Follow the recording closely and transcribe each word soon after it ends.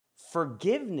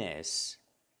Forgiveness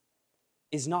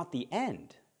is not the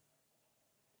end.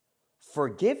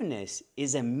 Forgiveness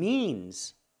is a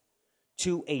means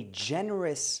to a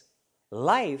generous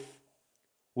life,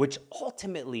 which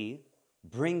ultimately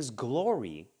brings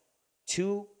glory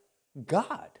to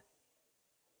God.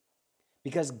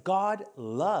 Because God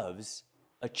loves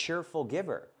a cheerful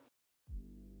giver.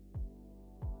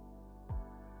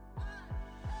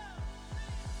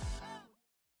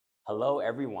 Hello,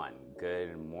 everyone.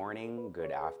 Good morning,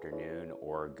 good afternoon,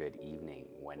 or good evening,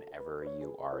 whenever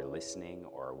you are listening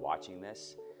or watching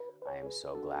this. I am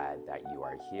so glad that you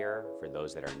are here. For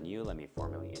those that are new, let me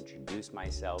formally introduce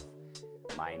myself.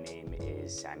 My name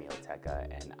is Samuel Teka,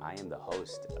 and I am the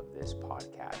host of this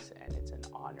podcast, and it's an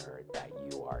honor that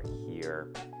you are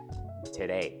here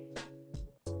today.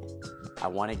 I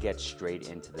want to get straight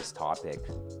into this topic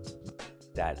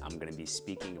that I'm going to be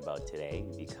speaking about today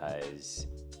because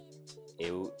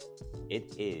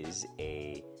it is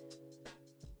a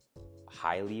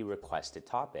highly requested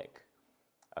topic.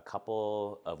 A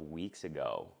couple of weeks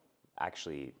ago,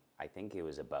 actually, I think it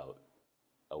was about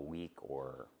a week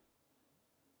or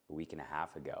a week and a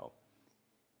half ago,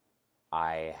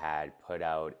 I had put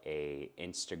out a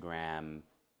Instagram,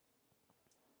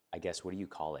 I guess, what do you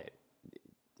call it?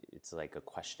 It's like a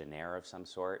questionnaire of some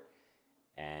sort.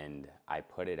 And I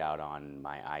put it out on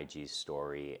my IG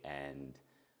story, and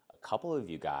a couple of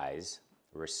you guys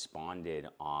responded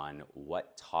on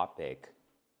what topic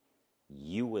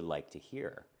you would like to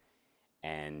hear.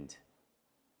 And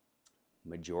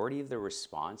majority of the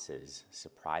responses,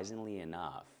 surprisingly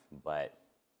enough, but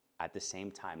at the same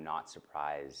time not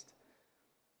surprised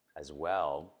as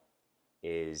well,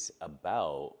 is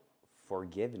about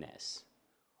forgiveness,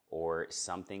 or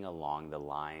something along the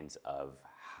lines of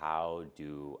how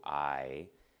do I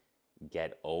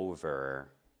get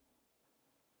over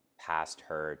past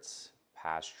hurts,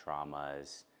 past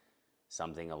traumas,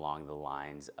 something along the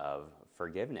lines of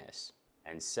forgiveness.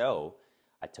 And so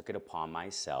I took it upon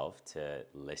myself to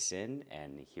listen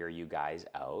and hear you guys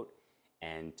out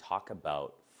and talk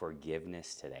about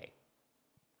forgiveness today.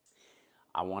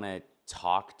 I want to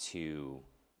talk to,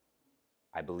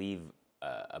 I believe,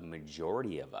 a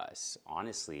majority of us,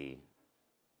 honestly,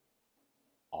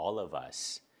 all of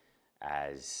us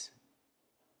as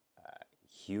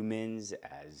humans,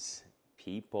 as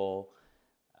people,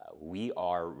 we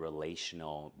are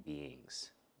relational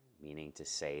beings, meaning to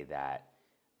say that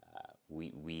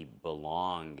we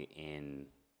belong in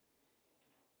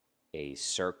a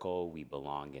circle, we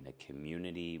belong in a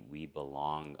community, we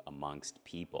belong amongst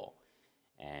people.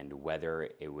 And whether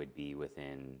it would be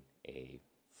within a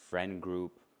friend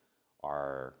group,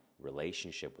 our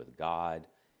relationship with God,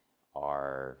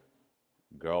 our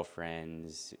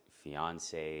girlfriends,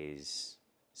 fiancés,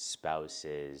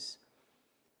 spouses,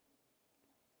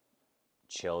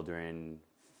 children,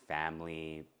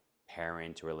 family,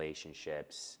 parent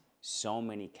relationships, so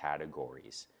many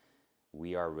categories.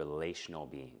 We are relational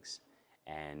beings.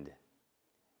 And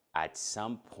at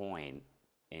some point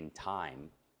in time,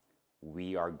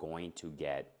 we are going to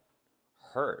get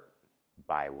hurt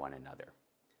by one another.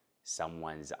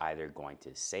 Someone's either going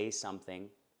to say something,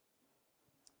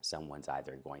 someone's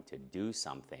either going to do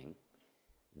something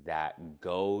that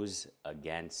goes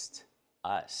against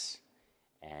us,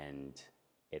 and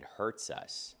it hurts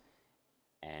us,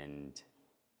 and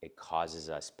it causes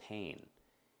us pain.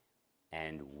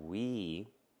 And we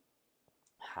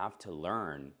have to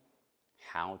learn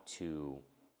how to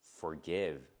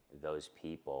forgive those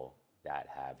people that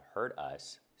have hurt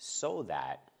us so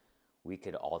that we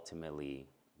could ultimately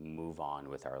move on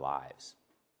with our lives.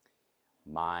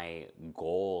 My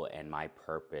goal and my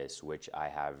purpose, which I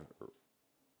have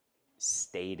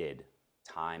stated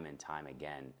time and time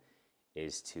again,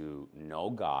 is to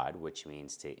know God, which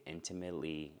means to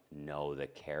intimately know the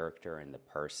character and the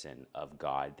person of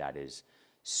God that is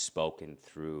spoken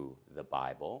through the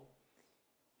Bible,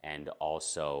 and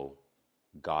also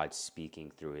God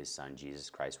speaking through his Son, Jesus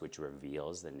Christ, which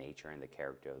reveals the nature and the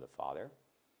character of the Father.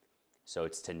 So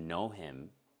it's to know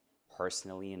him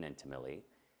personally and intimately,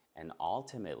 and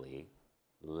ultimately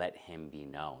let him be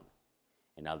known.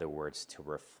 In other words, to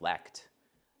reflect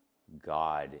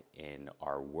God in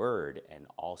our word and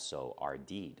also our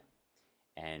deed.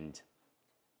 And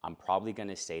I'm probably going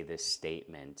to say this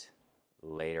statement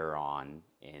later on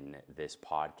in this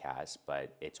podcast,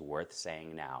 but it's worth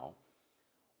saying now.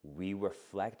 We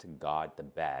reflect God the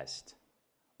best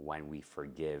when we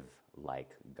forgive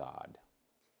like God.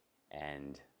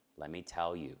 And let me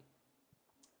tell you,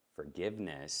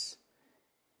 forgiveness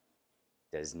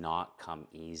does not come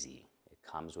easy. It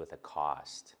comes with a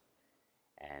cost.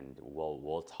 and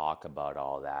we'll talk about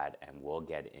all that, and we'll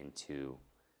get into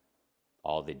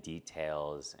all the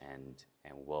details, and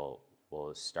we'll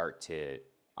start to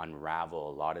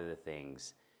unravel a lot of the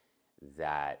things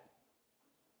that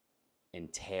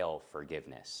entail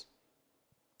forgiveness.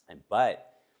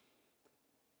 But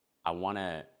I want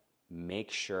to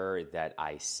make sure that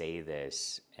I say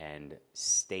this and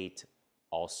state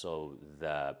also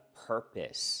the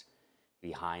purpose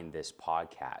behind this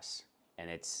podcast.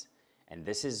 And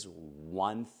this is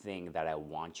one thing that I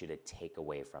want you to take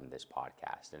away from this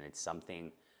podcast. And it's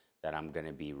something that I'm going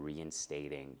to be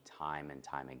reinstating time and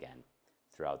time again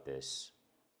throughout this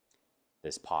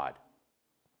pod,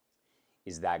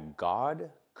 is that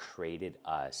God created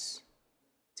us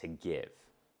to give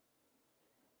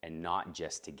and not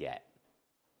just to get.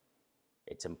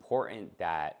 It's important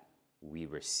that we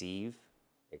receive,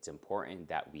 it's important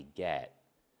that we get,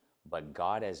 but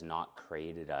God has not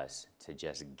created us to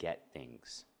just get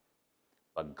things.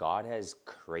 But God has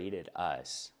created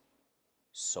us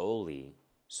solely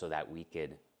so that we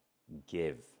could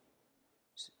give.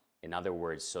 In other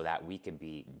words, so that we could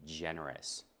be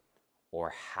generous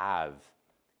or have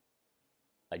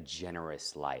a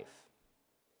generous life.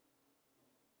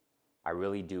 I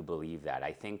really do believe that.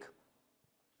 I think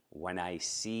when I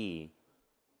see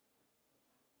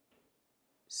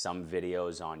some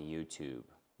videos on YouTube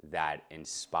that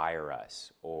inspire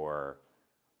us or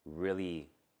really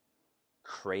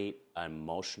create an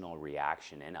emotional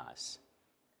reaction in us,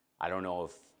 I don't know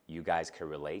if you guys can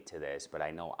relate to this, but I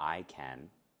know I can,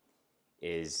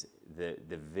 is the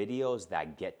videos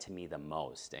that get to me the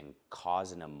most and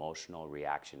cause an emotional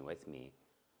reaction with me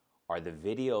are the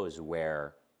videos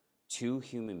where two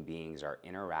human beings are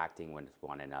interacting with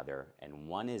one another and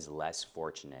one is less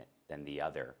fortunate than the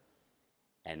other,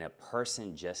 and a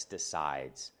person just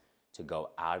decides to go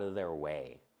out of their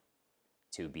way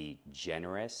to be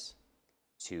generous,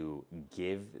 to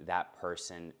give that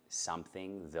person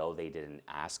something though they didn't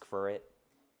ask for it,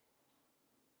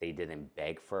 they didn't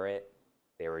beg for it,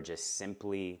 they were just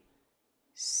simply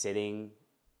sitting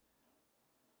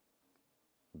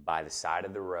by the side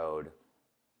of the road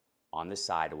on the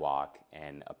sidewalk,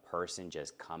 and a person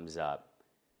just comes up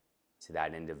to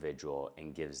that individual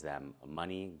and gives them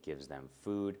money, gives them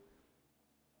food,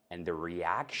 and the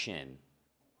reaction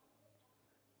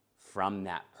from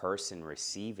that person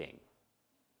receiving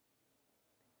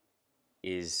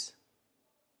is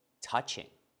touching.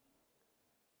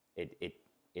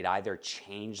 It either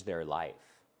changed their life,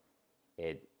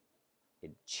 it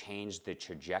changed the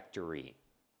trajectory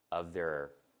of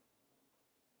their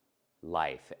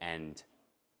life, and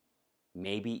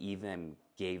maybe even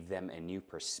gave them a new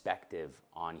perspective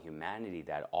on humanity,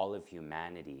 that all of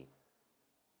humanity,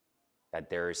 that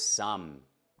there is some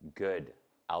good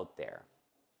out there.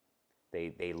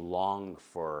 They long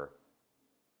for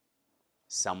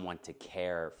someone to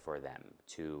care for them,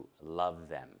 to love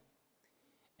them.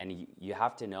 And you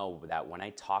have to know that when I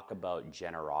talk about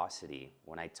generosity,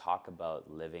 when I talk about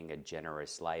living a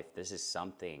generous life, this is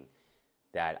something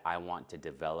that I want to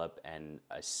develop and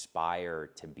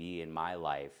aspire to be in my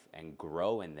life and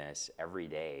grow in this every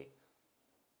day.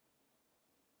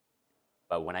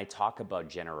 But when I talk about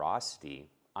generosity,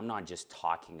 I'm not just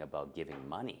talking about giving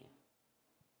money,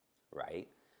 right?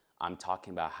 I'm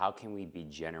talking about how can we be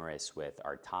generous with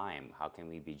our time? How can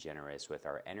we be generous with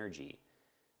our energy?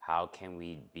 How can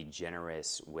we be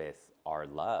generous with our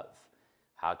love?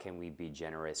 How can we be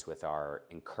generous with our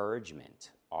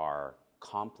encouragement, our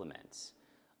compliments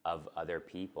of other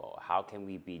people? How can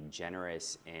we be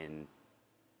generous in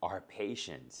our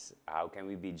patience? How can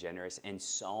we be generous in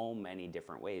so many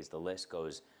different ways? The list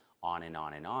goes on and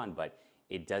on and on, but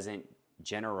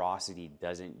generosity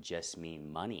doesn't just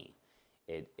mean money.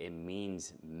 It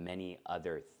means many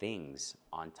other things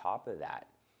on top of that.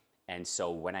 And so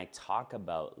when I talk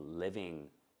about living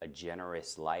a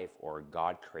generous life, or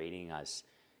God creating us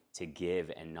to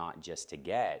give and not just to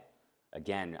get,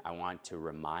 again, I want to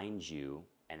remind you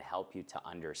and help you to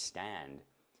understand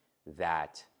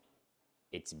that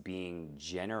it's being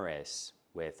generous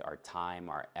with our time,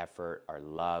 our effort, our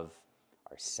love,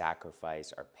 our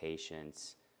sacrifice, our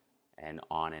patience, and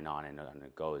on and on and on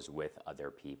it goes with other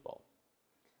people.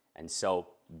 And so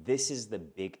this is the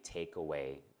big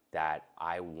takeaway that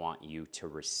I want you to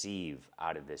receive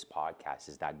out of this podcast,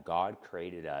 is that God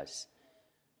created us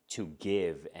to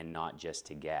give and not just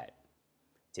to get,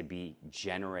 to be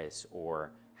generous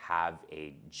or have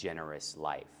a generous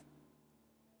life.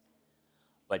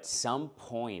 But some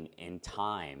point in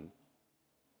time,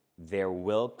 there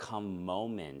will come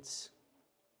moments,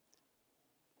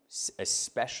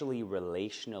 especially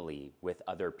relationally with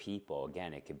other people.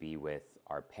 Again, it could be with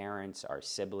our parents, our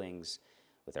siblings,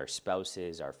 with our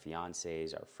spouses, our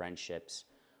fiancés, our friendships,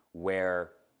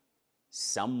 where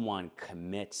someone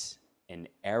commits an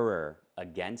error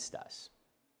against us.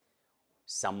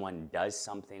 Someone does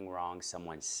something wrong,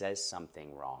 someone says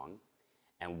something wrong,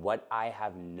 and what I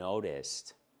have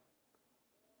noticed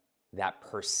that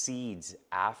proceeds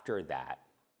after that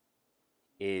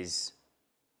is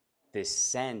this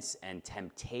sense and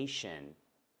temptation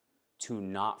to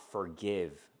not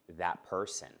forgive that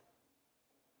person.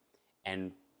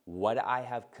 And what I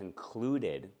have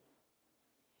concluded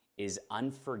is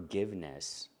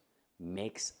unforgiveness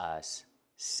makes us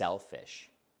selfish.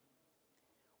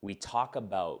 We talk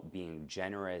about being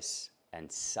generous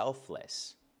and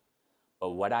selfless,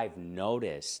 but what I've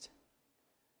noticed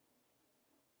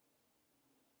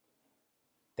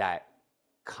that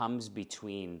comes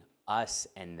between us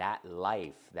and that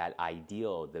life, that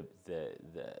ideal, the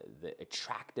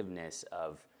attractiveness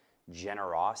of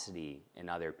generosity in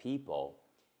other people,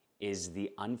 is the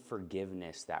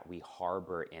unforgiveness that we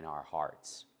harbor in our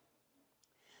hearts.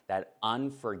 That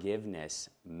unforgiveness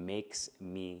makes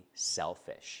me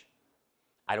selfish.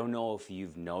 I don't know if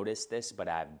you've noticed this, but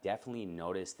I've definitely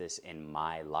noticed this in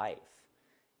my life,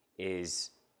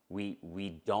 is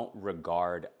we don't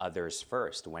regard others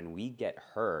first. When we get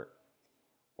hurt,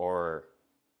 or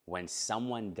when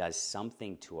someone does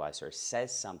something to us or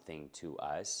says something to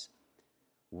us,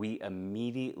 we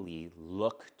immediately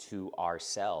look to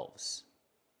ourselves.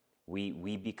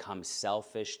 We become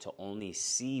selfish to only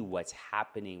see what's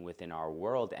happening within our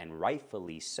world, and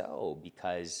rightfully so,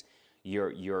 because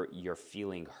you're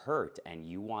feeling hurt and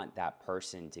you want that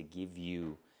person to give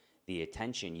you the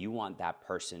attention. You want that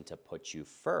person to put you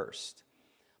first.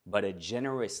 But a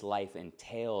generous life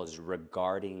entails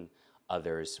regarding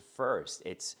others first.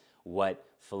 It's what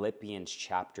Philippians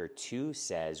chapter 2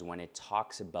 says when it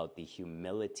talks about the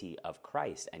humility of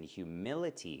Christ. And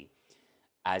humility,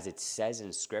 as it says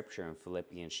in Scripture in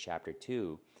Philippians chapter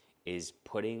 2, is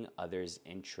putting others'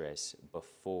 interests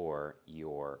before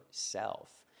yourself.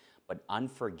 But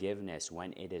unforgiveness,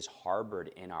 when it is harbored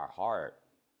in our heart,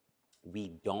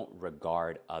 we don't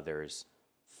regard others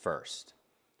first.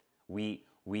 We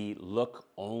look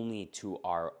only to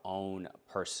our own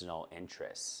personal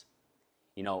interests.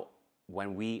 You know,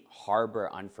 when we harbor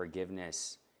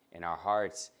unforgiveness in our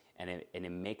hearts and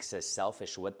it makes us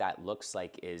selfish, what that looks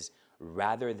like is,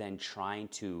 rather than trying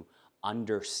to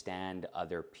understand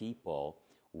other people,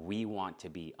 we want to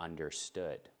be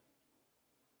understood.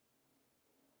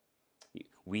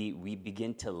 We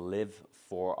begin to live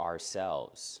for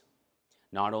ourselves.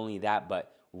 Not only that,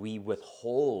 but we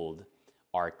withhold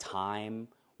our time,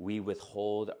 we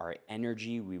withhold our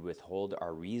energy, we withhold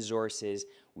our resources,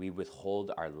 we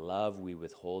withhold our love, we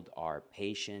withhold our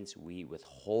patience, we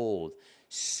withhold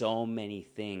so many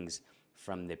things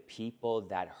from the people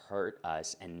that hurt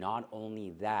us. And not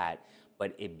only that,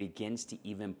 but it begins to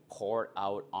even pour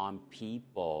out on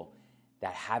people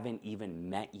that haven't even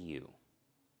met you.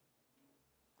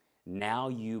 Now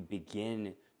you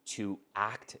begin to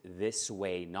act this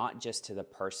way, not just to the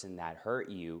person that hurt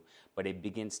you, but it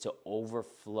begins to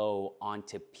overflow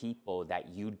onto people that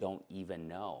you don't even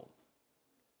know.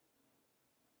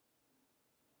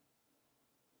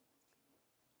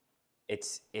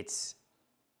 It's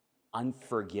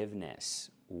unforgiveness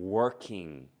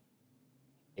working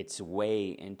its way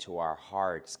into our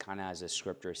hearts, kind of as the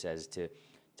scripture says, to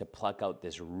pluck out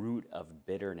this root of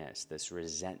bitterness, this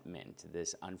resentment,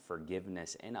 this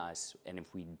unforgiveness in us. And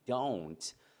if we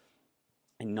don't,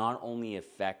 it not only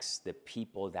affects the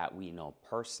people that we know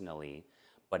personally,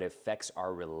 but affects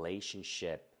our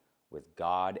relationship with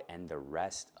God and the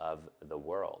rest of the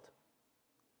world.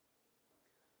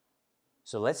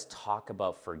 So let's talk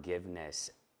about forgiveness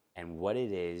and what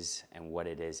it is and what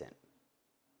it isn't.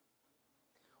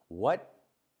 What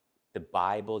the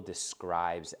Bible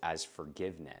describes as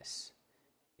forgiveness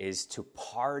is to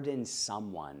pardon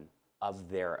someone of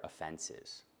their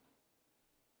offenses.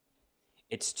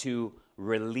 It's to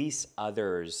release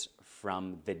others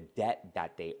from the debt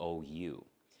that they owe you.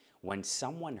 When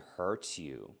someone hurts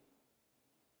you,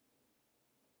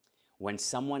 when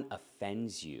someone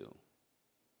offends you,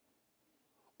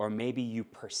 or maybe you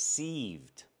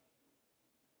perceived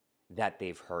that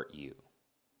they've hurt you,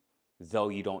 though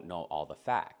you don't know all the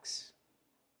facts,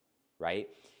 right?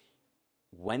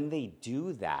 When they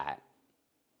do that,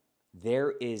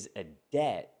 there is a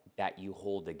debt that you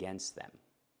hold against them.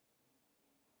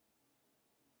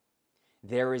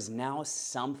 There is now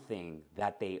something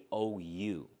that they owe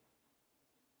you.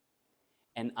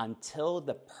 And until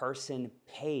the person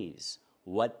pays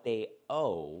what they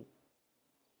owe,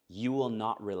 you will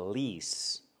not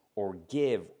release or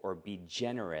give or be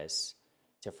generous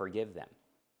to forgive them.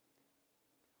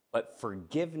 But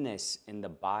forgiveness in the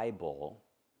Bible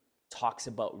talks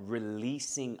about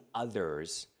releasing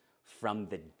others from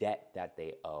the debt that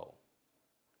they owe.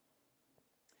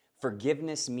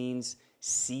 Forgiveness means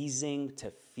ceasing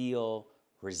to feel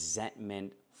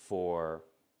resentment for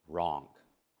wrong.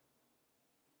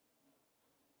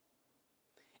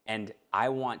 And I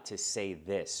want to say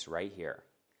this right here.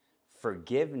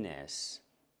 Forgiveness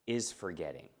is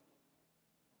forgetting.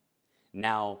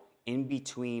 Now, in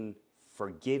between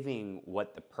forgiving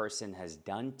what the person has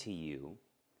done to you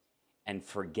and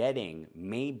forgetting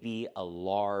may be a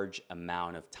large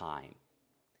amount of time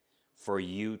for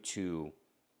you to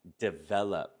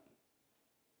develop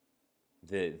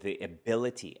the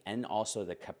ability and also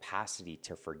the capacity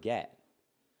to forget.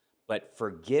 But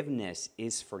forgiveness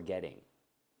is forgetting.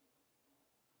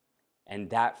 And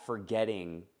that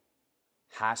forgetting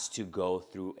has to go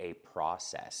through a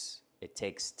process. It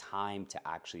takes time to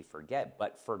actually forget.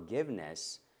 But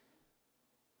forgiveness,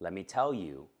 let me tell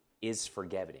you, is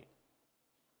forgetting.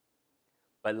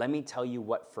 But let me tell you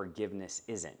what forgiveness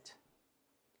isn't.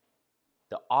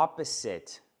 The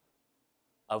opposite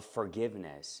of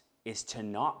forgiveness is to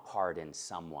not pardon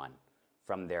someone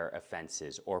from their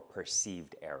offenses or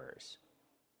perceived errors.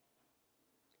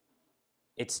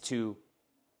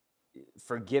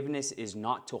 Forgiveness is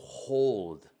not to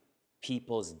hold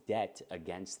people's debt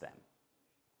against them.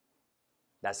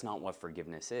 That's not what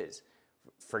forgiveness is.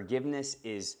 Forgiveness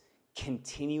is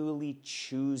continually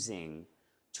choosing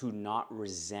to not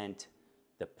resent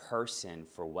the person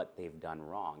for what they've done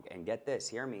wrong. And get this,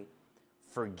 hear me.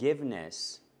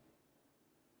 Forgiveness,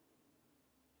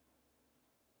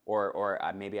 or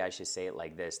maybe I should say it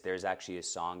like this. There's actually a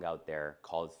song out there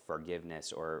called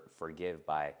Forgiveness or Forgive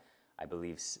by, I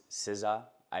believe, SZA,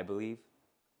 I believe.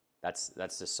 That's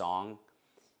the song.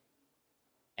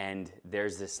 And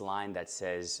there's this line that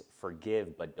says,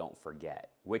 forgive but don't forget,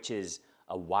 which is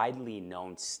a widely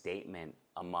known statement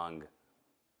among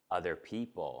other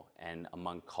people and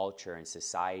among culture and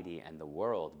society and the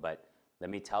world. But let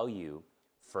me tell you,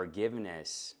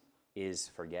 forgiveness is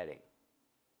forgetting.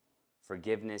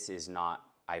 Forgiveness is not,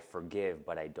 I forgive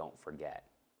but I don't forget.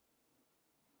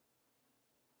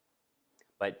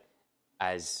 But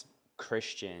as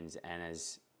Christians and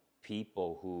as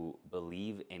people who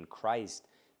believe in Christ,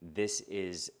 this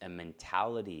is a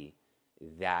mentality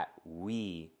that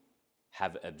we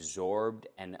have absorbed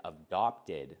and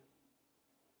adopted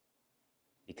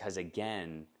because,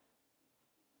 again,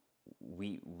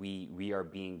 we are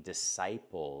being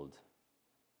discipled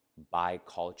by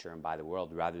culture and by the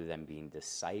world rather than being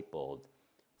discipled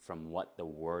from what the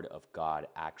Word of God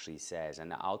actually says.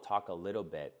 And I'll talk a little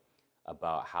bit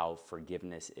about how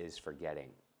forgiveness is forgetting.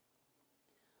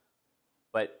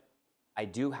 But I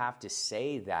do have to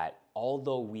say that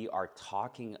although we are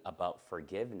talking about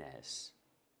forgiveness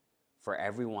for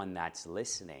everyone that's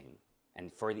listening,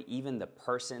 and for even the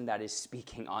person that is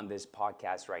speaking on this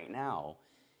podcast right now,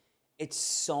 it's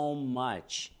so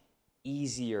much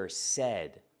easier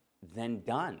said than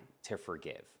done to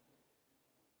forgive.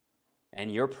 And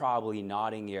you're probably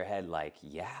nodding your head like,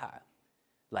 yeah,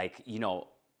 like,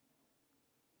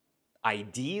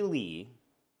 ideally,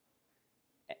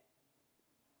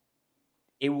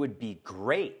 it would be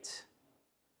great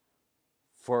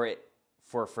for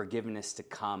forgiveness to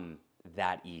come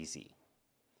that easy.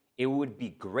 It would be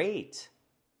great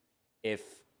if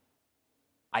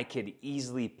I could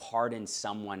easily pardon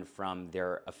someone from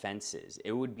their offenses.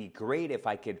 It would be great if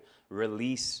I could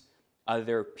release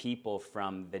other people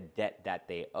from the debt that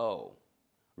they owe,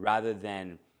 rather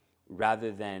than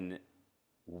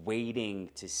waiting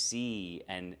to see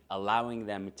and allowing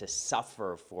them to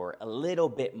suffer for a little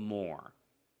bit more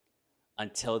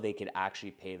until they could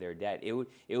actually pay their debt. It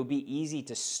would be easy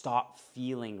to stop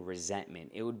feeling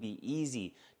resentment. It would be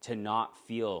easy to not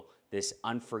feel this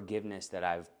unforgiveness that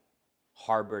I've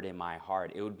harbored in my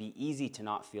heart. It would be easy to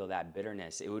not feel that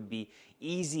bitterness. It would be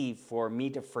easy for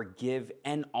me to forgive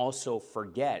and also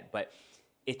forget. But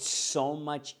it's so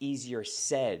much easier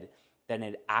said than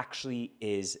it actually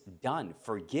is done.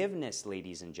 Forgiveness,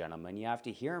 ladies and gentlemen, you have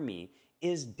to hear me,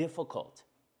 is difficult.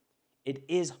 It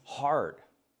is hard.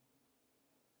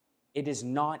 It is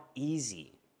not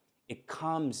easy. It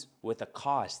comes with a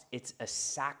cost. It's a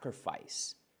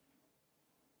sacrifice.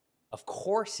 Of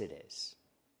course it is.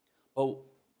 But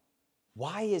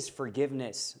why is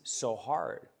forgiveness so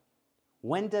hard?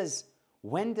 When does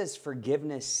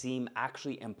forgiveness seem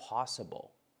actually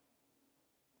impossible?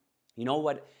 You know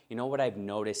what I've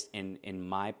noticed in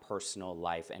my personal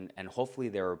life, and hopefully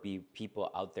there will be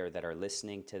people out there that are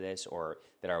listening to this or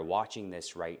that are watching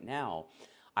this right now.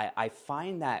 I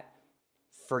find that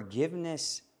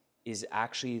forgiveness is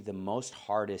actually the most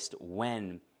hardest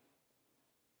when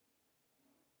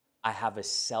I have a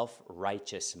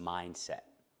self-righteous mindset.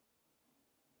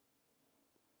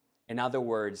 In other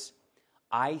words,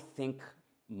 I think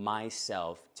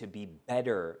myself to be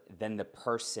better than the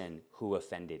person who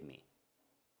offended me.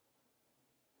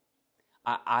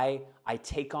 I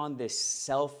take on this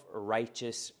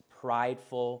self-righteous,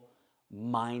 prideful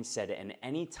mindset, and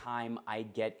anytime I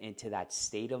get into that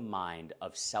state of mind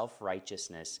of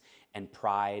self-righteousness and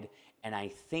pride, and I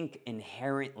think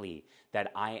inherently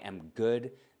that I am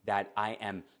good, that I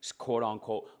am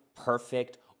quote-unquote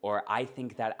perfect, or I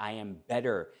think that I am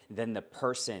better than the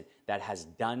person that has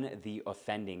done the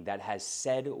offending, that has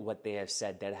said what they have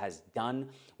said, that has done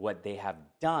what they have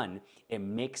done, it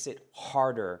makes it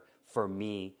harder for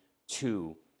me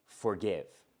to forgive.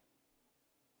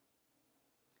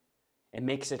 It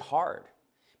makes it hard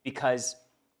because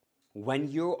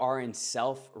when you are in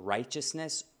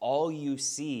self-righteousness, all you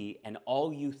see and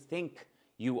all you think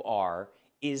you are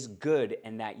is good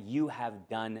and that you have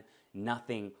done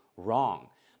nothing wrong.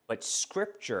 But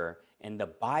Scripture and the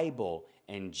Bible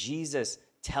and Jesus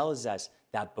tells us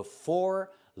that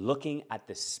before looking at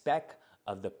the speck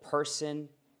of the person,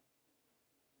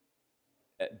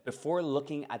 before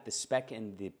looking at the speck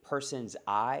in the person's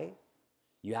eye,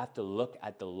 you have to look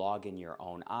at the log in your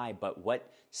own eye. But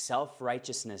what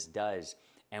self-righteousness does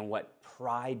and what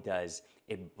pride does,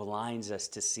 it blinds us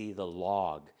to see the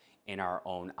log in our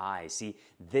own eye. See,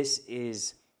 this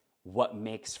is what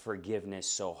makes forgiveness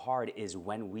so hard, is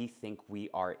when we think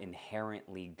we are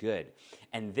inherently good.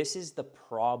 And this is the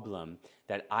problem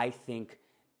that I think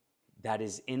that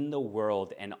is in the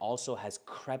world and also has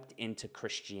crept into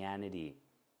Christianity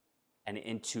and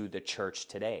into the church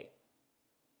today,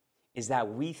 is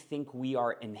that we think we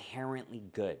are inherently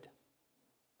good.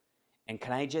 And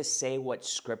can I just say what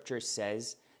Scripture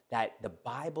says? That the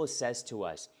Bible says to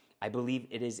us, I believe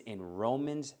it is in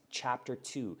Romans chapter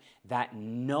 2, that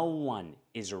no one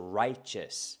is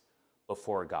righteous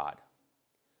before God.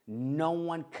 No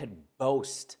one could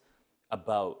boast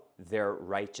about their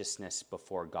righteousness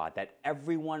before God, that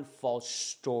everyone falls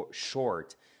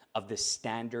short of the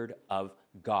standard of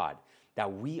God,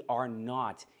 that we are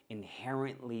not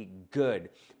inherently good,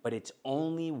 but it's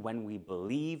only when we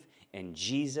believe in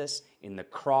Jesus, in the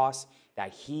cross,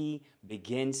 that He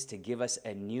begins to give us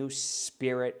a new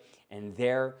spirit, and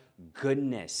their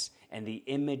goodness and the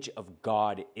image of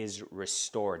God is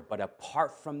restored. But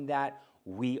apart from that,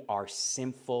 we are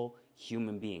sinful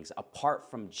human beings. Apart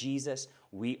from Jesus,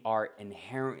 we are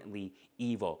inherently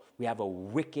evil. We have a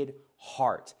wicked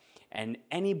heart. And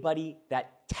anybody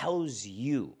that tells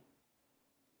you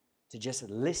to just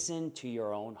listen to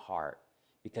your own heart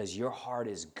because your heart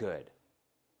is good,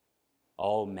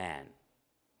 oh man,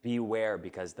 beware,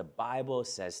 because the Bible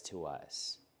says to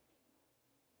us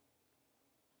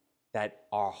that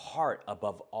our heart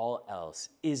above all else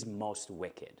is most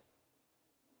wicked.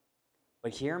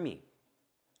 But hear me,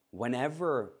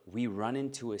 whenever we run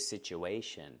into a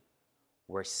situation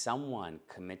where someone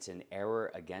commits an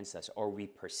error against us, or we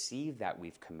perceive that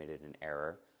we've committed an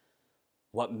error,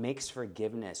 what makes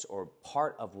forgiveness, or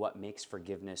part of what makes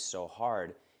forgiveness so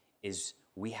hard, is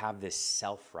we have this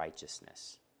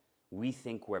self-righteousness. We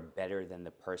think we're better than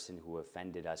the person who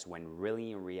offended us, when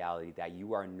really in reality that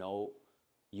you are no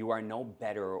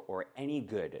better or any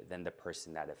good than the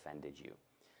person that offended you.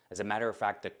 As a matter of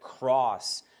fact, the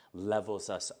cross levels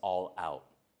us all out.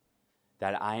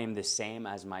 That I am the same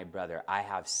as my brother. I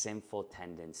have sinful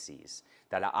tendencies.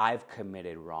 That I've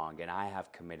committed wrong and I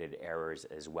have committed errors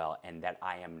as well, and that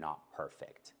I am not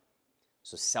perfect.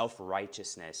 So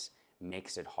self-righteousness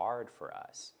makes it hard for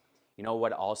us. You know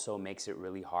what also makes it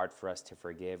really hard for us to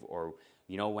forgive, or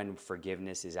you know when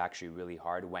forgiveness is actually really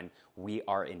hard? When we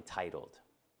are entitled.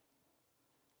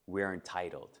 We're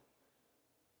entitled.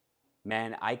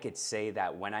 Man, I could say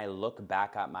that when I look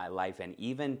back at my life, and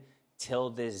even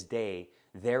till this day,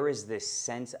 there is this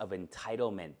sense of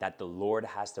entitlement that the Lord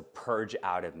has to purge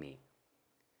out of me.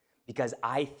 Because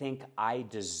I think I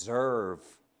deserve,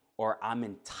 or I'm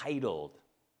entitled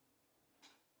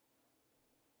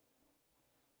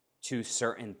to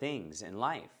certain things in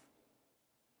life.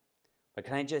 But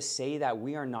can I just say that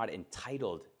we are not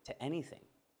entitled to anything?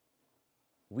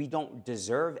 We don't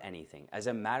deserve anything. As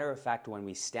a matter of fact, when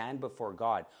we stand before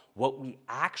God, what we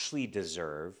actually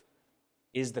deserve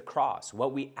is the cross.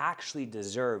 What we actually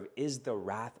deserve is the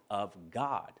wrath of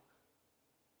God.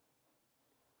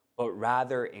 But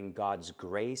rather, in God's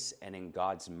grace and in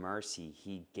God's mercy,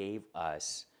 He gave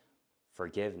us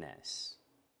forgiveness.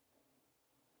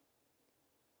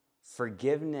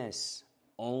 Forgiveness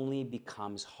only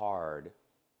becomes hard,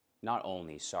 not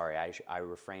only, sorry, I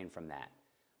refrain from that,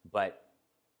 but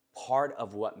part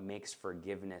of what makes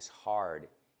forgiveness hard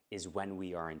is when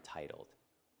we are entitled.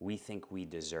 We think we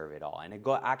deserve it all. And it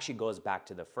actually goes back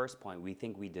to the first point. We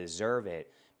think we deserve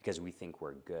it because we think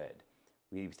we're good.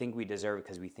 We think we deserve it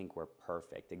because we think we're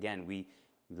perfect. Again, we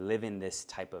live in this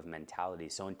type of mentality.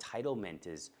 So entitlement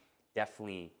is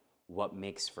definitely what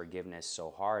makes forgiveness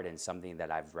so hard, and something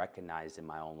that I've recognized in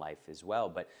my own life as well.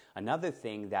 But another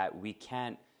thing that we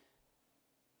can't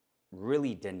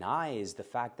really deny is the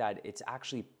fact that it's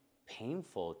actually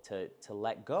painful to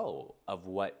let go of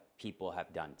what people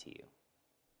have done to you.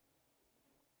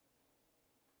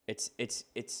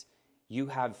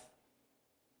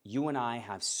 You and I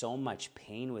have so much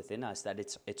pain within us that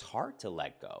it's hard to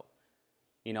let go.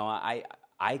 You know,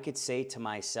 I could say to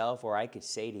myself, or I could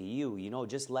say to you, you know,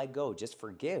 just let go, just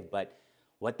forgive. But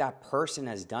what that person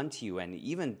has done to you, and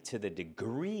even to the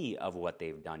degree of what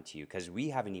they've done to you, because we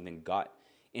haven't even got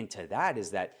into that,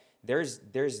 is that there's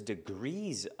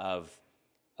degrees of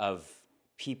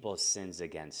people's sins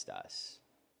against us.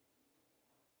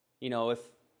 You know,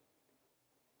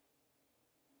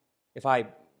 if I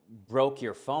broke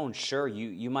your phone, sure,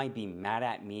 you might be mad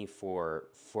at me for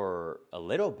a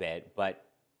little bit, but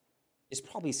it's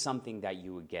probably something that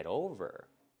you would get over.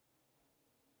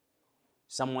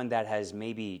 Someone that has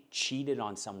maybe cheated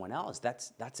on someone else,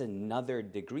 that's another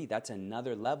degree, that's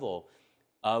another level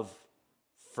of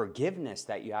forgiveness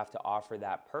that you have to offer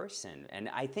that person. And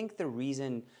I think the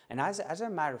reason, and as a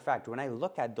matter of fact, when I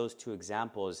look at those two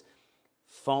examples,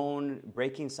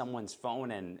 breaking someone's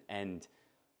phone and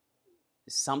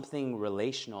something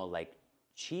relational like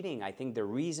cheating, I think the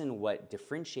reason what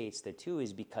differentiates the two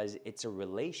is because it's a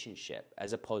relationship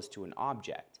as opposed to an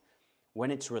object. When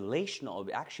it's relational,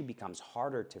 it actually becomes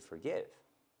harder to forgive.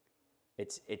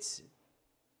 It's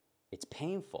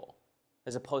painful,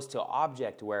 as opposed to an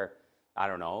object where, I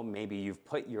don't know, maybe you've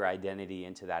put your identity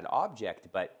into that object,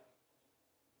 but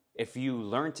if you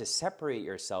learn to separate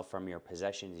yourself from your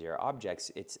possessions, your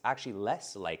objects, it's actually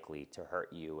less likely to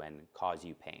hurt you and cause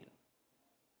you pain.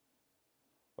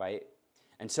 Right?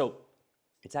 And so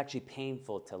it's actually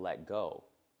painful to let go.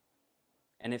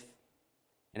 And if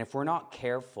we're not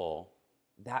careful,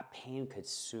 that pain could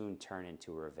soon turn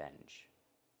into revenge.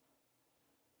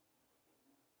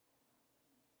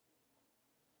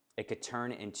 It could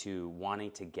turn into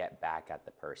wanting to get back at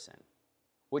the person,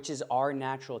 which is our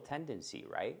natural tendency,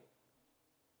 right?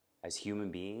 As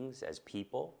human beings, as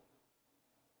people,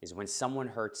 is when someone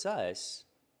hurts us,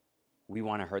 we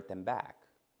want to hurt them back.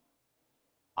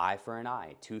 Eye for an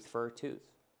eye, tooth for a tooth.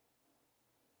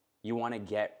 You want to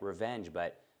get revenge,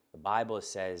 but the Bible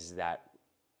says that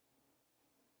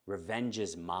revenge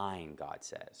is mine, God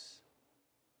says.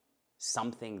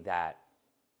 Something that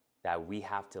we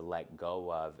have to let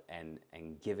go of and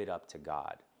give it up to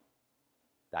God.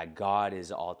 That God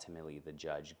is ultimately the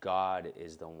judge. God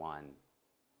is the one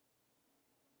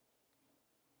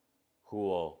who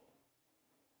will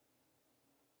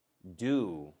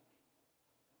do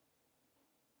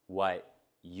what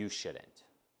you shouldn't.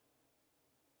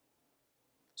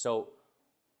 So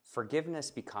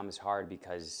forgiveness becomes hard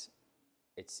because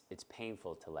it's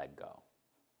painful to let go.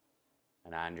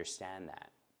 And I understand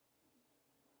that.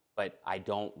 But I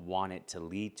don't want it to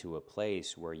lead to a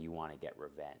place where you want to get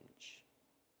revenge.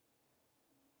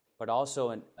 But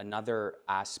also another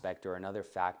aspect or another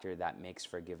factor that makes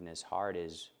forgiveness hard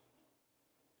is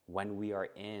when we are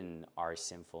in our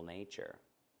sinful nature.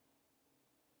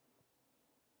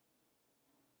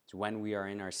 It's when we are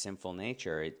in our sinful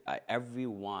nature. Every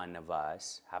one of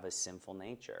us have a sinful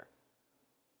nature.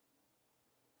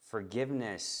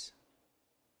 Forgiveness,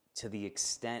 to the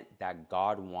extent that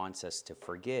God wants us to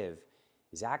forgive,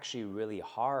 is actually really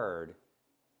hard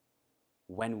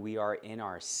when we are in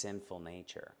our sinful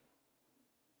nature.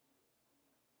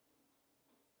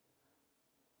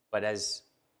 But as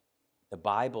the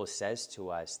Bible says to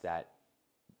us, that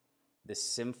the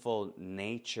sinful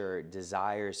nature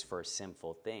desires for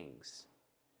sinful things.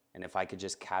 And if I could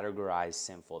just categorize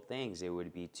sinful things, it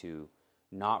would be to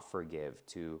not forgive,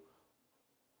 to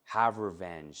have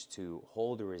revenge, to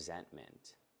hold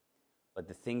resentment. But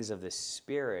the things of the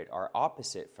Spirit are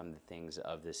opposite from the things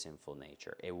of the sinful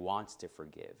nature. It wants to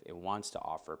forgive. It wants to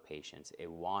offer patience.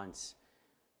 It wants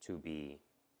to be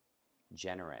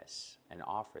generous and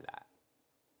offer that.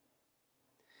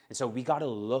 And so we got to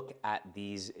look at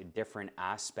these different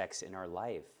aspects in our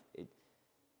life.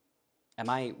 Am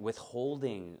I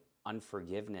withholding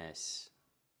unforgiveness?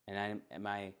 And am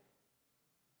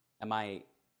I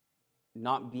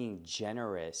not being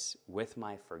generous with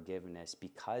my forgiveness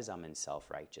because I'm in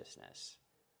self-righteousness?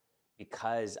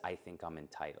 because I think I'm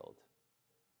entitled?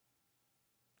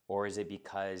 Or is it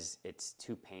because it's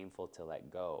too painful to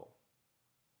let go?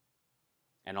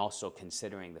 And also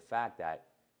considering the fact that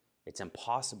it's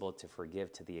impossible to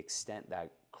forgive to the extent that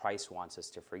Christ wants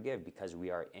us to forgive because we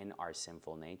are in our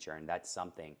sinful nature. And that's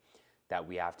something that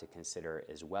we have to consider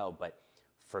as well. But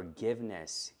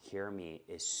forgiveness, hear me,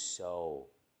 is so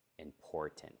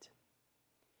important.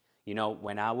 You know,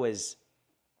 when I was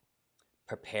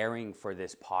preparing for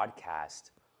this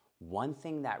podcast, one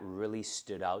thing that really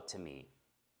stood out to me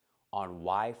on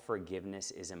why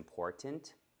forgiveness is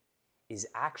important is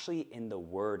actually in the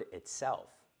word itself.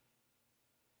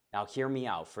 Now, hear me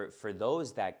out. For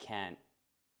those that can't,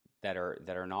 that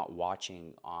are not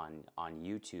watching on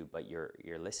YouTube, but you're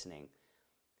listening,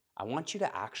 I want you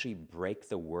to actually break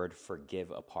the word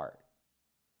forgive apart.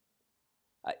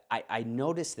 I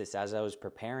noticed this as I was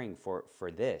preparing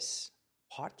for this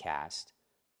podcast.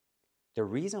 The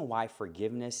reason why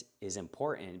forgiveness is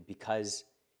important because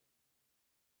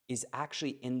is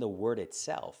actually in the word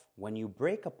itself. When you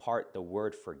break apart the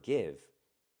word forgive,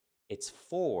 it's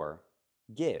for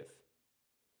give.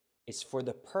 It's for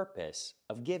the purpose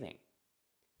of giving.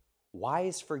 Why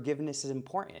is forgiveness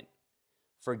important?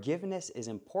 Forgiveness is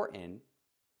important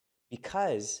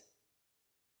because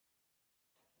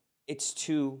it's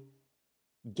to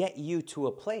get you to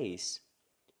a place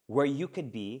where you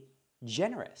could be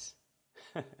generous,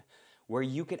 where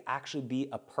you could actually be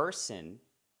a person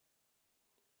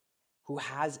who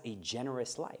has a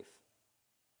generous life.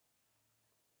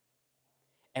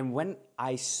 And when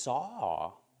I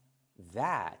saw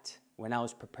that, when I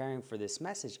was preparing for this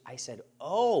message, I said,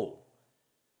 oh,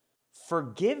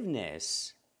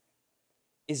 forgiveness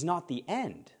is not the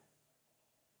end.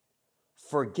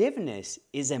 Forgiveness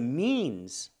is a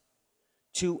means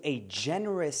to a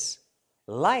generous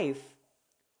life,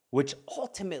 which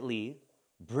ultimately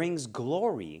brings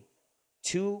glory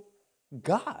to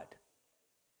God.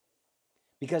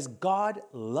 Because God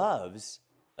loves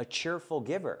a cheerful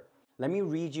giver. Let me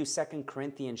read you 2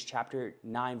 Corinthians chapter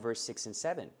 9, verse 6 and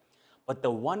 7. But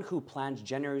the one who plants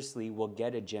generously will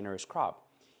get a generous crop.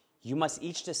 You must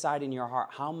each decide in your heart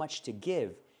how much to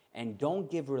give, and don't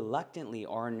give reluctantly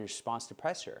or in response to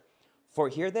pressure. For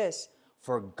hear this,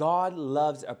 for God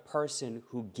loves a person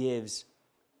who gives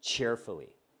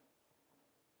cheerfully.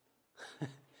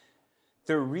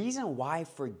 The reason why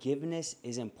forgiveness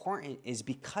is important is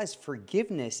because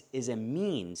forgiveness is a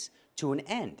means to an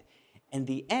end. And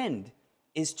the end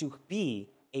is to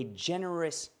be a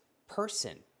generous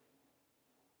person.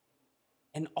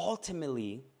 And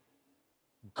ultimately,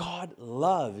 God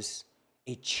loves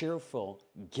a cheerful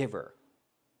giver.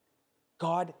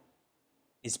 God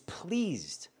is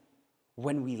pleased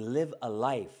when we live a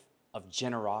life of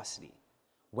generosity,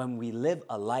 when we live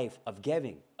a life of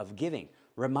giving.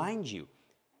 Remind you,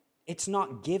 it's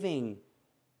not giving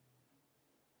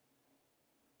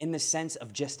in the sense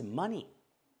of just money,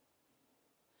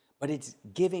 but it's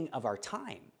giving of our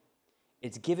time.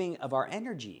 It's giving of our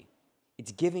energy.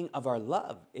 It's giving of our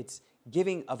love. It's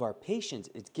giving of our patience.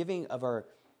 It's giving of our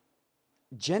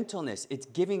gentleness. It's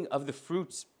giving of the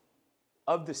fruits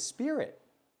of the Spirit.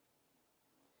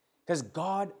 Because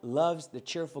God loves the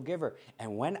cheerful giver.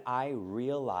 And when I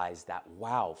realized that,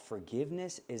 wow,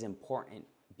 forgiveness is important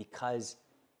because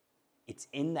it's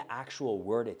in the actual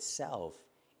word itself.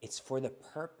 It's for the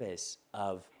purpose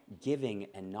of giving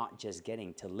and not just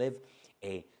getting, to live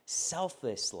a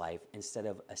selfless life instead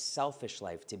of a selfish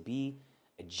life, to be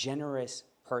a generous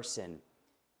person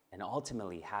and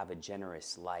ultimately have a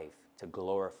generous life to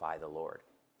glorify the Lord.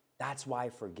 That's why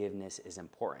forgiveness is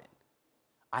important.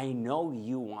 I know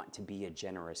you want to be a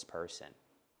generous person.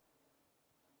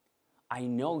 I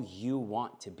know you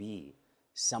want to be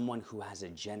someone who has a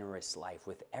generous life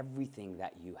with everything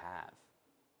that you have.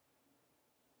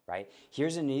 Right?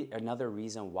 Here's another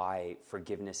reason why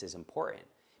forgiveness is important.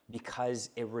 Because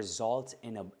it results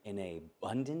in an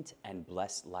abundant and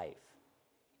blessed life.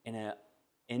 In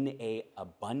a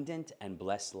abundant and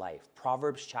blessed life.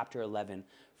 Proverbs chapter 11,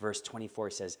 verse 24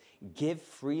 says, give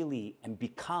freely and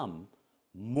become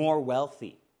more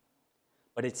wealthy.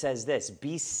 But it says this,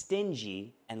 be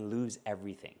stingy and lose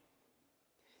everything.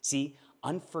 See,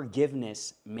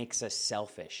 unforgiveness makes us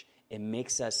selfish. It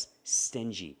makes us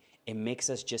stingy. It makes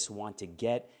us just want to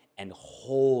get and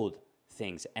hold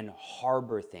things and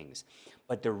harbor things.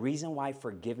 But the reason why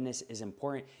forgiveness is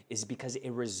important is because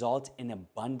it results in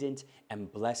abundant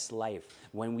and blessed life.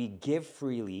 When we give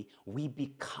freely, we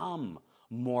become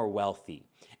more wealthy.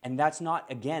 And that's not,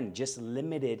 again, just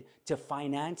limited to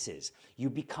finances. You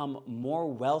become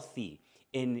more wealthy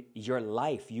in your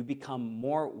life. You become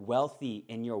more wealthy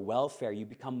in your welfare. You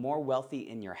become more wealthy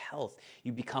in your health.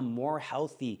 You become more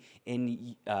wealthy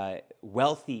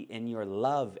in your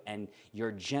love and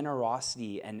your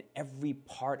generosity and every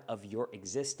part of your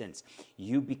existence.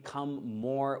 You become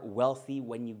more wealthy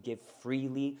when you give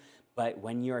freely, but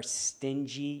when you're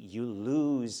stingy, you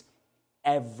lose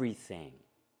everything.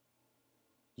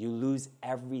 You lose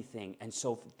everything. And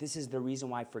so this is the reason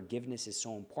why forgiveness is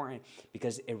so important,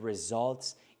 because it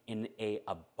results in an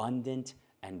abundant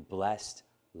and blessed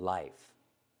life.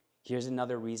 Here's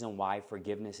another reason why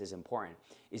forgiveness is important,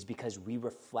 is because we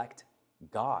reflect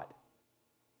God.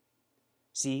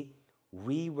 See,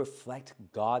 we reflect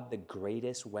God the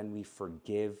greatest when we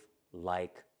forgive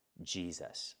like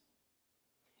Jesus.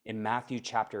 In Matthew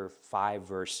chapter 5,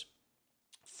 verse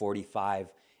 45,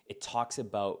 it talks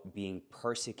about being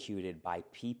persecuted by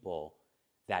people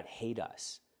that hate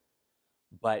us.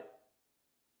 But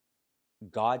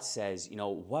God says,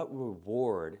 what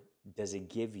reward does it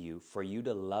give you for you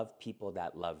to love people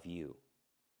that love you?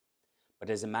 But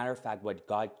as a matter of fact, what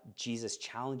Jesus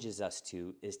challenges us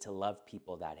to is to love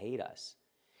people that hate us.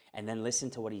 And then listen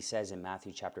to what he says in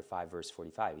Matthew chapter 5, verse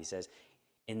 45. He says,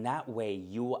 in that way,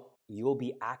 you will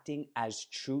be acting as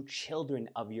true children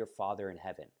of your Father in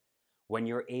heaven, when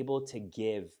you're able to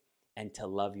give and to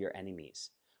love your enemies.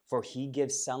 For he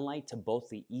gives sunlight to both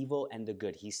the evil and the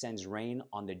good. He sends rain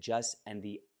on the just and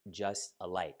the just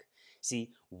alike.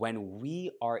 See, when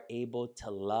we are able to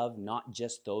love not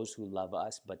just those who love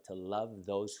us, but to love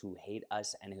those who hate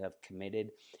us and who have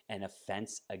committed an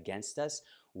offense against us,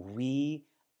 we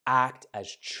act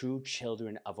as true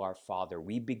children of our Father.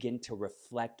 We begin to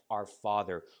reflect our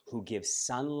Father, who gives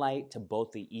sunlight to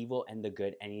both the evil and the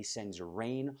good, and he sends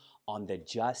rain on the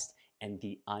just and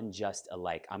the unjust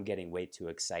alike. I'm getting way too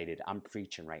excited. I'm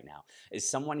preaching right now. Is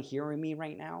someone hearing me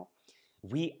right now?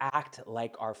 We act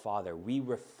like our Father. We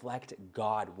reflect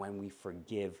God when we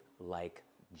forgive like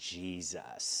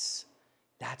Jesus.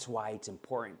 That's why it's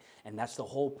important. And that's the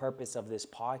whole purpose of this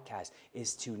podcast,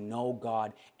 is to know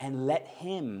God and let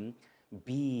him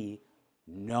be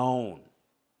known.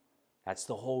 That's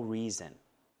the whole reason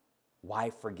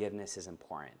why forgiveness is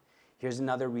important. Here's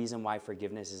another reason why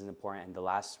forgiveness is important, and the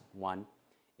last one,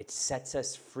 it sets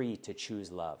us free to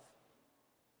choose love.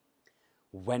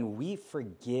 When we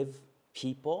forgive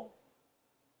people,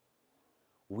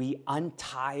 we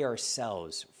untie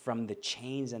ourselves from the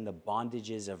chains and the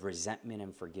bondages of resentment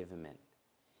and forgiveness,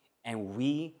 and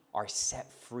we are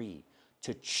set free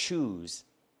to choose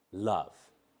love.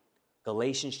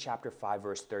 Galatians chapter 5,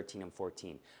 verse 13 and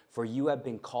 14. For you have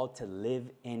been called to live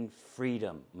in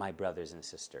freedom, my brothers and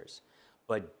sisters,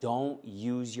 but don't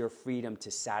use your freedom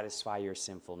to satisfy your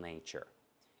sinful nature.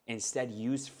 Instead,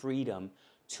 use freedom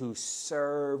to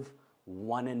serve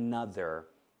one another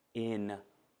in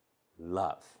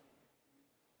love.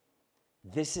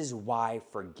 This is why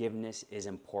forgiveness is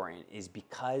important, is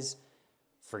because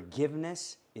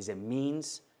forgiveness is a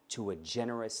means to a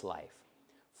generous life.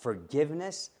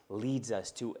 Forgiveness leads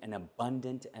us to an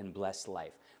abundant and blessed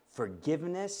life.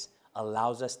 Forgiveness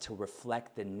allows us to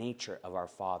reflect the nature of our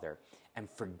Father. And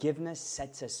forgiveness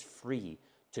sets us free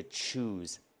to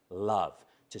choose love,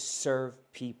 to serve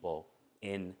people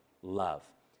in love.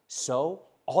 So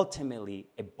ultimately,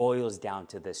 it boils down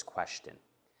to this question: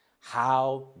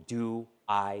 how do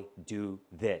I do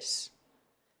this?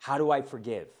 How do I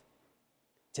forgive?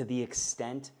 To the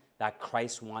extent that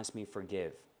Christ wants me to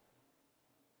forgive,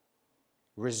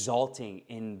 resulting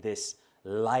in this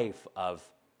life of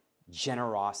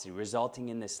generosity, resulting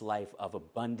in this life of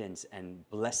abundance and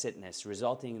blessedness,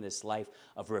 resulting in this life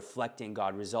of reflecting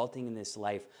God, resulting in this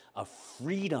life of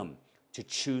freedom to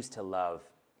choose to love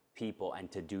people and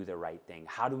to do the right thing.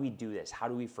 How do we do this? How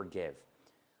do we forgive?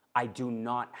 I do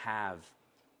not have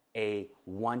a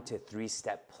 1 to 3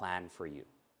 step plan for you,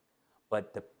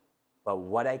 but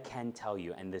what I can tell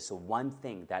you, and this one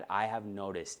thing that I have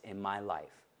noticed in my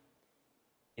life,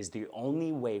 is the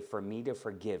only way for me to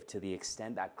forgive to the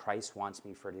extent that Christ wants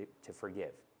me to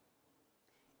forgive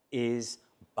is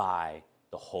by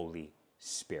the Holy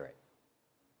Spirit.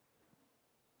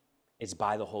 It's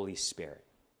by the Holy Spirit.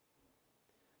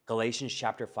 Galatians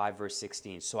chapter 5, verse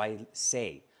 16. So I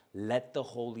say, let the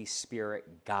Holy Spirit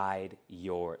guide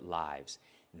your lives.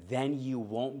 Then you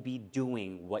won't be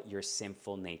doing what your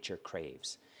sinful nature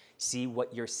craves. See,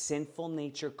 what your sinful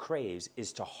nature craves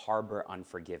is to harbor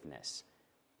unforgiveness.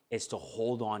 It's to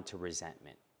hold on to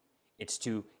resentment. It's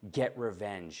to get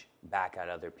revenge back at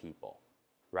other people,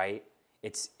 right?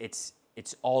 It's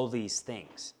all these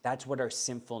things. That's what our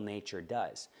sinful nature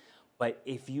does. But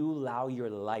if you allow your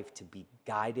life to be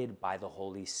guided by the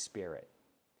Holy Spirit,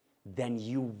 then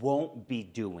you won't be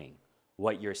doing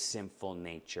what your sinful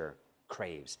nature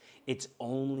craves. It's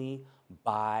only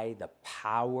by the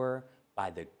power, by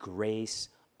the grace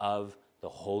of the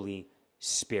Holy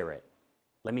Spirit.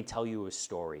 Let me tell you a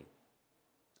story.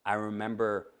 I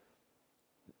remember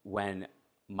when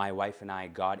my wife and I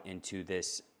got into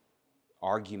this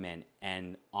argument,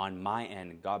 and on my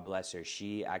end, God bless her,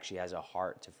 she actually has a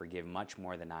heart to forgive much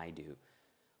more than I do.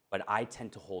 But I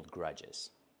tend to hold grudges.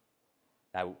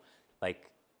 That, like,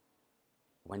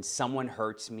 when someone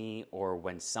hurts me, or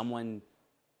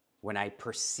when I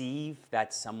perceive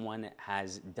that someone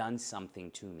has done something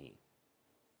to me,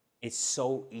 it's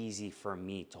so easy for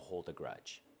me to hold a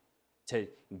grudge, to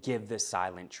give the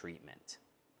silent treatment,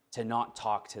 to not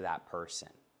talk to that person,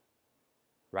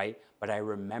 right? But I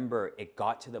remember it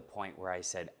got to the point where I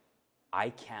said, I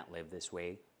can't live this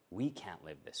way. We can't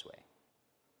live this way.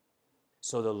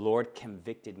 So the Lord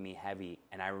convicted me heavy,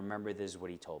 and I remember this is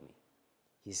what he told me.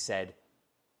 He said,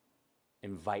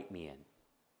 invite me in.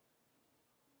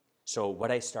 So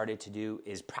what I started to do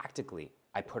is practically,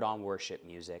 I put on worship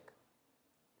music,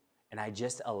 and I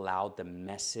just allowed the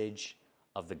message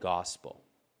of the gospel.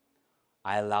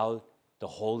 I allowed the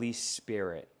Holy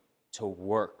Spirit to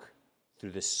work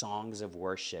through the songs of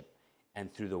worship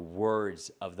and through the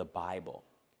words of the Bible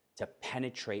to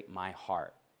penetrate my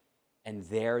heart. And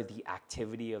there, the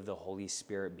activity of the Holy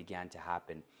Spirit began to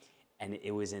happen. And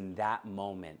it was in that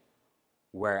moment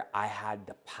where I had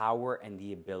the power and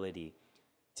the ability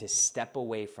to step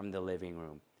away from the living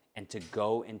room and to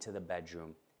go into the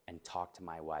bedroom and talk to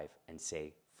my wife and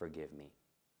say, forgive me.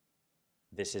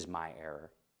 This is my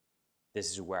error.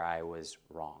 This is where I was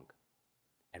wrong.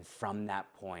 And from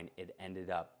that point, it ended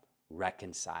up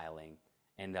reconciling,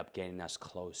 ended up getting us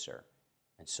closer,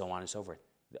 and so on and so forth.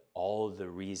 All the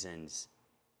reasons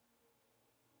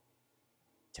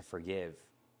to forgive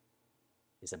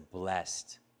is a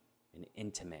blessed and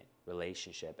intimate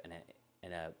relationship and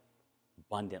an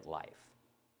abundant life.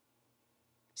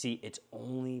 See, it's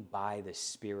only by the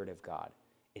Spirit of God,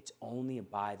 it's only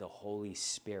by the Holy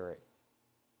Spirit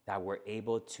that we're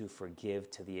able to forgive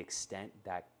to the extent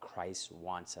that Christ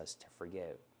wants us to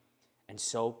forgive. And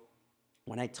so,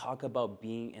 when I talk about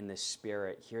being in the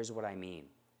Spirit, here's what I mean.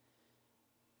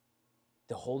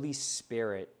 The Holy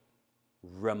Spirit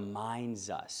reminds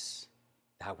us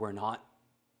that we're not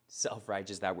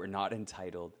self-righteous, that we're not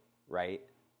entitled, right?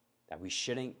 That we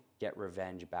shouldn't get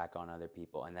revenge back on other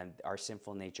people, and then our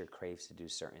sinful nature craves to do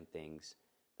certain things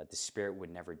that the Spirit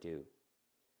would never do.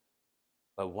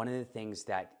 But one of the things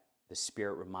that the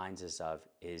Spirit reminds us of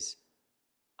is,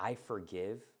 I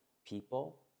forgive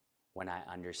people when I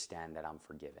understand that I'm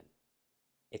forgiven.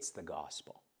 It's the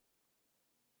gospel.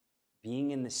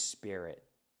 Being in the Spirit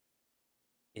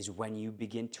is when you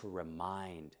begin to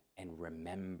remind and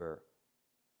remember,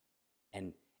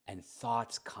 and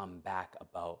thoughts come back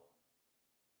about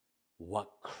what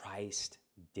Christ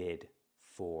did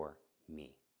for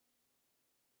me.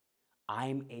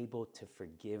 I'm able to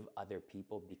forgive other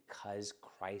people because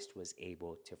Christ was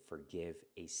able to forgive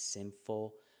a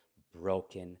sinful,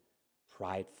 broken,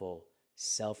 prideful,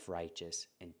 self-righteous,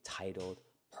 entitled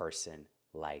person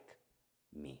like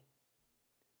me.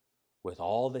 With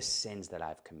all the sins that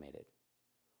I've committed,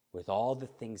 with all the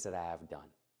things that I have done,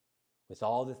 with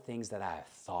all the things that I have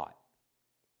thought,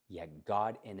 yet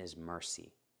God in His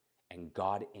mercy and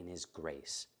God in His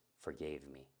grace forgave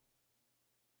me.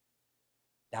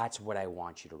 That's what I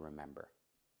want you to remember.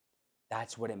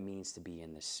 That's what it means to be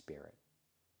in the Spirit.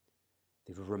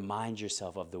 To remind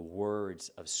yourself of the words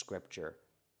of Scripture,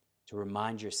 to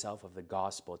remind yourself of the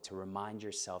gospel, to remind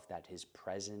yourself that His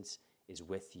presence is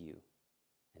with you.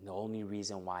 And the only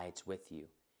reason why it's with you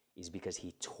is because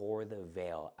He tore the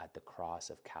veil at the cross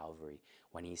of Calvary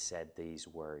when He said these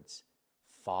words,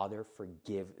 Father,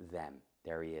 forgive them.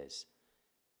 There He is.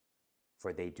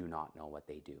 For they do not know what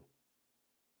they do.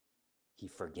 He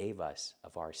forgave us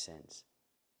of our sins.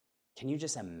 Can you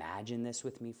just imagine this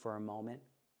with me for a moment?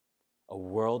 A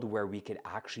world where we could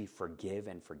actually forgive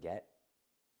and forget,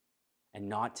 and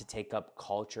not to take up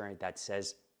culture that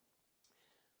says,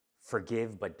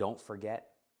 forgive but don't forget.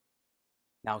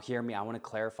 Now hear me, I want to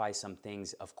clarify some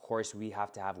things. Of course, we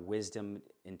have to have wisdom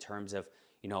in terms of,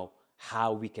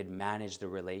 how we could manage the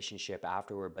relationship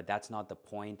afterward, but that's not the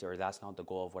point, or that's not the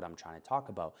goal of what I'm trying to talk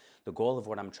about. The goal of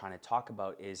what I'm trying to talk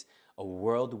about is a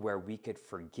world where we could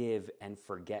forgive and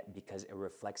forget because it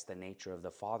reflects the nature of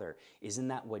the Father. Isn't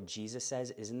that what Jesus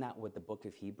says? Isn't that what the book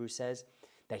of Hebrews says?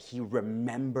 That He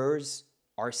remembers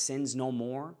our sins no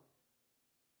more?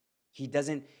 He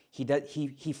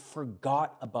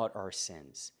forgot about our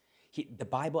sins. The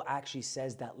Bible actually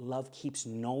says that love keeps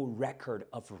no record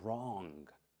of wrong.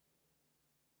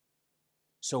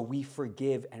 So we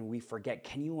forgive and we forget.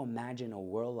 Can you imagine a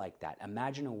world like that?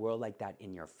 Imagine a world like that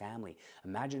in your family.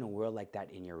 Imagine a world like that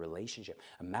in your relationship.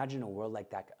 Imagine a world like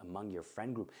that among your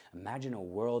friend group. Imagine a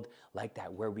world like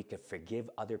that where we could forgive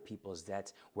other people's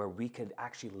debts, where we could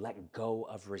actually let go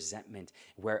of resentment,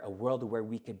 where a world where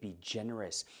we could be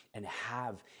generous and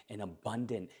have an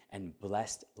abundant and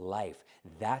blessed life.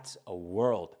 That's a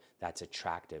world that's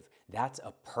attractive. That's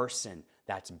a person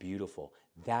that's beautiful.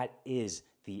 That is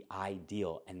the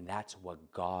ideal, and that's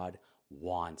what God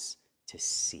wants to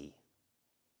see.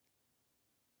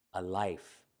 A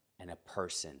life and a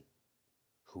person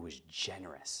who is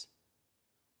generous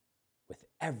with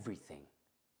everything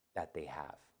that they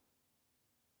have.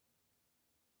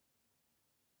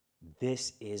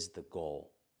 This is the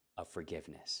goal of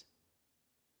forgiveness.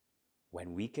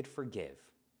 When we could forgive,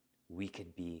 we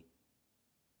could be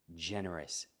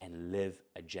generous and live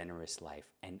a generous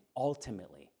life. And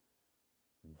ultimately,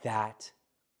 that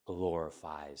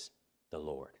glorifies the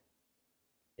Lord.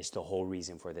 It's the whole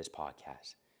reason for this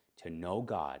podcast, to know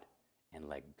God and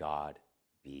let God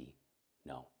be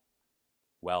known.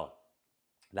 Well,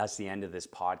 that's the end of this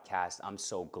podcast. I'm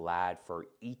so glad for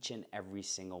each and every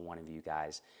single one of you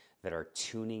guys that are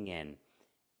tuning in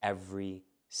every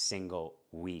single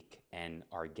week and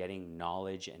are getting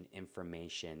knowledge and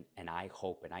information. And I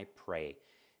hope and I pray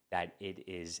that it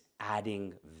is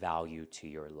adding value to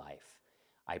your life.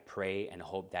 I pray and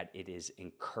hope that it is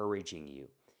encouraging you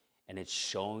and it's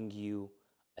showing you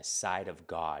a side of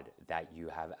God that you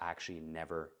have actually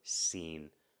never seen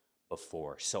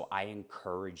before. So I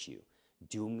encourage you,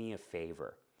 do me a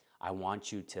favor. I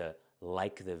want you to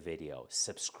like the video,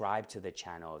 subscribe to the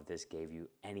channel if this gave you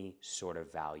any sort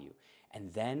of value,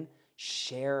 and then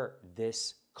share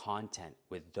this content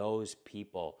with those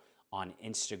people on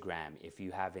Instagram if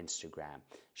you have Instagram.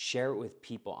 Share it with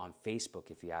people on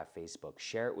Facebook if you have Facebook.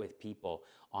 Share it with people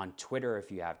on Twitter if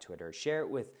you have Twitter. Share it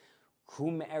with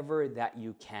whomever that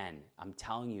you can. I'm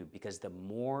telling you, because the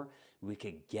more we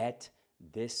could get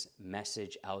this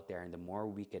message out there and the more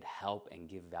we could help and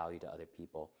give value to other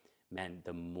people, man,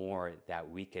 the more that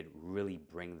we could really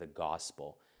bring the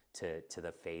gospel to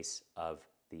the face of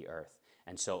the earth.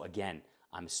 And so again,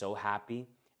 I'm so happy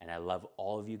and I love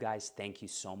all of you guys. Thank you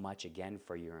so much again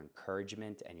for your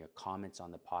encouragement and your comments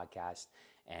on the podcast.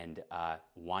 And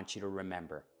want you to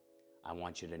remember, I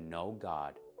want you to know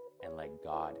God and let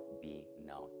God be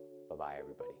known. Bye-bye,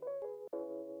 everybody.